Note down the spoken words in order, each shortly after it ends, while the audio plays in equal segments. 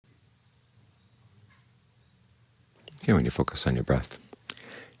Okay, when you focus on your breath,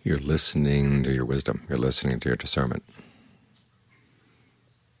 you're listening to your wisdom. You're listening to your discernment.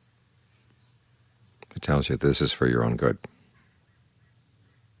 It tells you this is for your own good.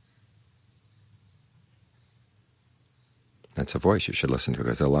 That's a voice you should listen to,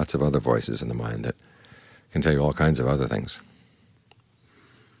 because there are lots of other voices in the mind that can tell you all kinds of other things.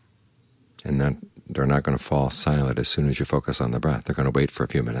 And that they're not going to fall silent as soon as you focus on the breath. They're going to wait for a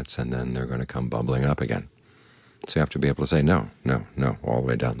few minutes, and then they're going to come bubbling up again. So you have to be able to say no, no, no, all the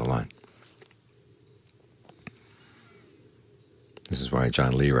way down the line. This is why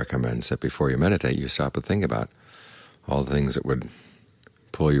John Lee recommends that before you meditate, you stop and think about all the things that would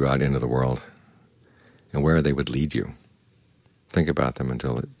pull you out into the world and where they would lead you. Think about them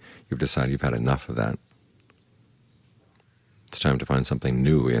until you've decided you've had enough of that. It's time to find something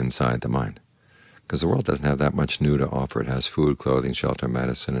new inside the mind, because the world doesn't have that much new to offer. It has food, clothing, shelter,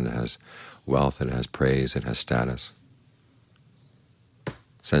 medicine, and it has wealth, it has praise, it has status,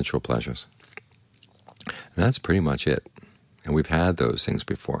 sensual pleasures. And that's pretty much it. And we've had those things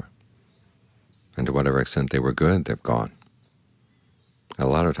before. And to whatever extent they were good, they've gone. A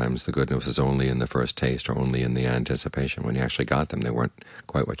lot of times the goodness is only in the first taste or only in the anticipation. When you actually got them, they weren't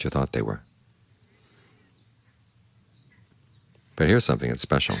quite what you thought they were. But here's something that's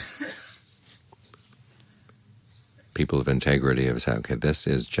special. People of integrity have said, okay, this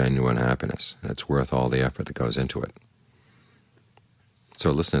is genuine happiness, and it's worth all the effort that goes into it.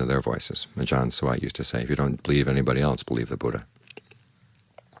 So listen to their voices. Ajahn Suwat used to say, if you don't believe anybody else, believe the Buddha.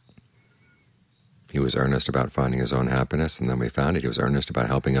 He was earnest about finding his own happiness, and then we found it. He was earnest about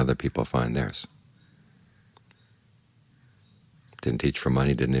helping other people find theirs. Didn't teach for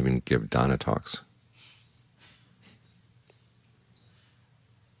money, didn't even give dana talks.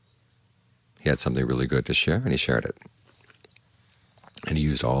 He had something really good to share, and he shared it. And he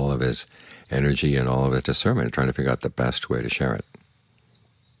used all of his energy and all of his discernment trying to figure out the best way to share it.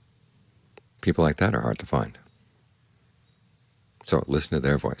 People like that are hard to find. So listen to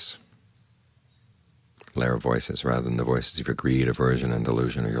their voice. Their voices, rather than the voices of your greed, aversion, and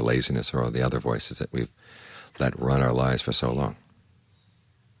delusion, or your laziness, or all the other voices that we've let run our lives for so long.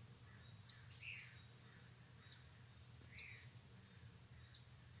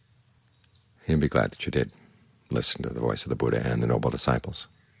 You'd be glad that you did listen to the voice of the Buddha and the noble disciples,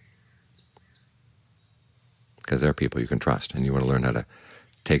 because they're people you can trust, and you want to learn how to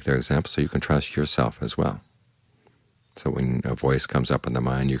take their example so you can trust yourself as well. So when a voice comes up in the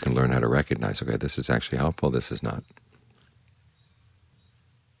mind, you can learn how to recognize, okay, this is actually helpful, this is not.